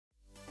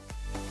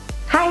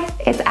Hi,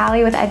 it's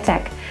Allie with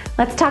EdTech.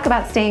 Let's talk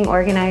about staying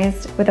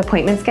organized with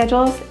appointment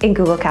schedules in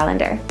Google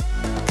Calendar.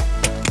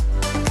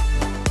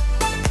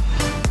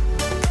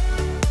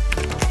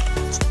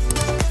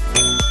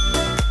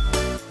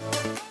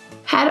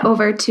 Head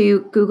over to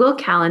Google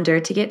Calendar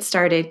to get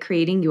started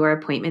creating your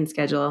appointment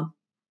schedule.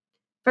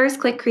 First,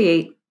 click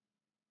Create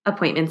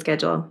Appointment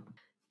Schedule.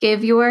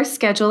 Give your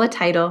schedule a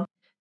title.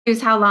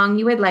 Choose how long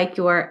you would like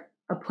your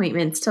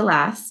appointments to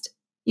last.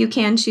 You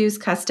can choose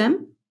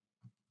Custom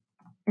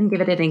and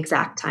give it an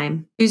exact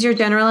time. Choose your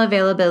general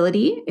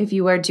availability if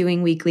you are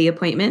doing weekly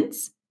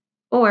appointments,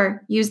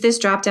 or use this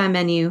drop-down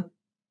menu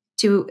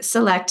to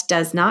select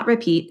Does Not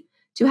Repeat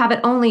to have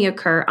it only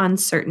occur on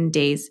certain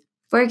days.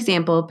 For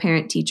example,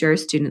 parent-teacher or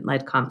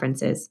student-led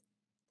conferences.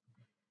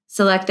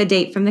 Select the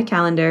date from the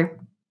calendar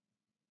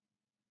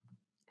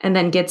and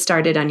then get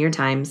started on your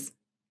times.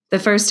 The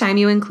first time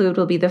you include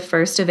will be the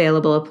first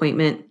available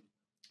appointment.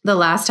 The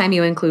last time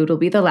you include will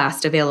be the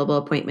last available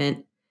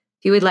appointment.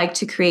 If you would like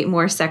to create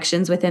more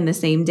sections within the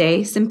same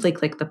day, simply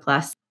click the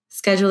plus.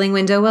 Scheduling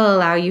window will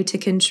allow you to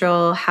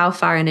control how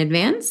far in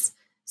advance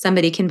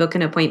somebody can book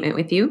an appointment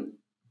with you.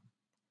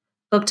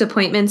 Booked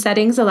appointment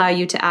settings allow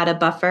you to add a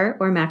buffer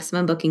or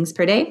maximum bookings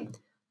per day.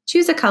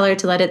 Choose a color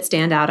to let it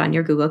stand out on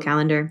your Google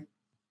Calendar.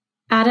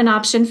 Add an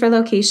option for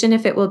location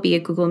if it will be a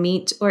Google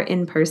Meet or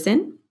in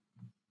person.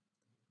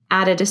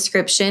 Add a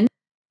description.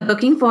 The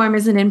booking form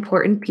is an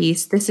important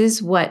piece. This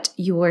is what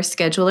your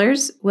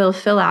schedulers will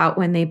fill out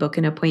when they book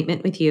an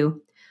appointment with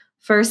you.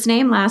 First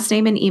name, last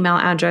name, and email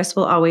address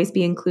will always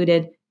be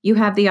included. You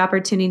have the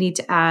opportunity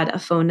to add a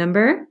phone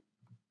number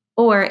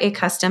or a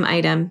custom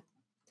item.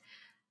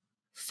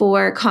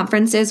 For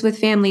conferences with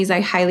families, I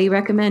highly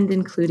recommend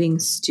including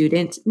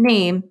student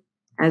name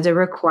as a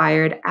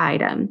required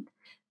item.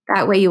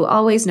 That way you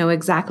always know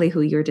exactly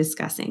who you're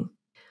discussing.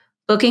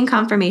 Booking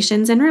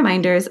confirmations and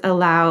reminders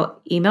allow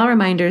email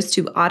reminders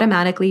to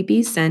automatically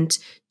be sent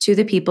to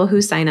the people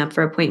who sign up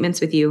for appointments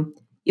with you.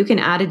 You can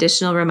add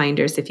additional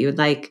reminders if you would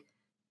like.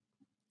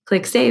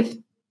 Click Save.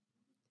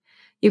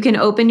 You can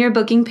open your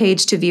booking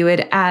page to view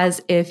it as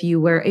if you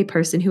were a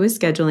person who is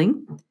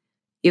scheduling.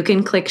 You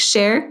can click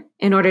Share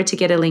in order to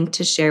get a link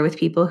to share with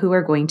people who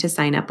are going to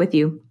sign up with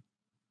you.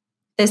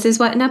 This is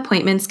what an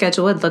appointment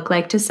schedule would look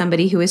like to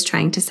somebody who is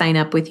trying to sign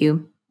up with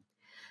you.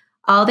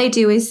 All they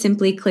do is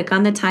simply click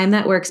on the time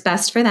that works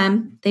best for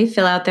them. They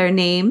fill out their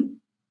name,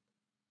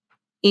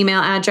 email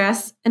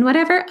address, and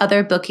whatever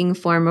other booking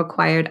form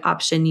required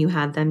option you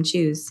had them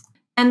choose.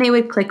 And they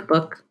would click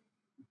Book.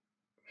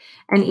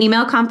 An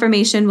email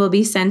confirmation will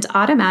be sent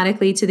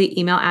automatically to the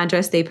email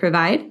address they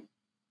provide.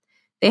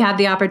 They have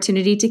the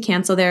opportunity to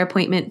cancel their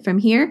appointment from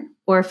here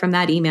or from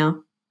that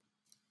email.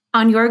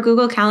 On your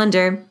Google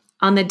Calendar,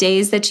 on the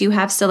days that you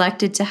have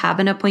selected to have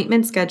an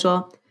appointment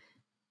schedule,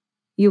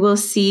 you will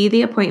see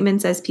the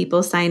appointments as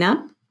people sign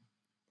up.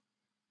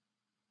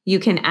 You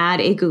can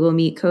add a Google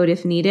Meet code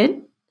if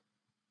needed.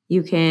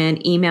 You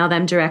can email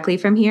them directly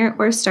from here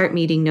or start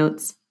meeting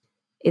notes.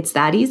 It's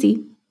that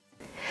easy.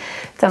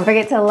 Don't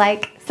forget to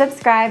like,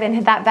 subscribe, and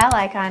hit that bell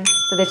icon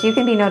so that you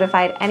can be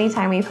notified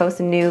anytime we post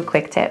new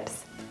quick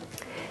tips.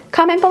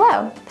 Comment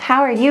below,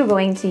 how are you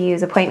going to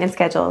use appointment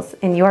schedules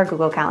in your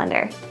Google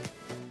Calendar?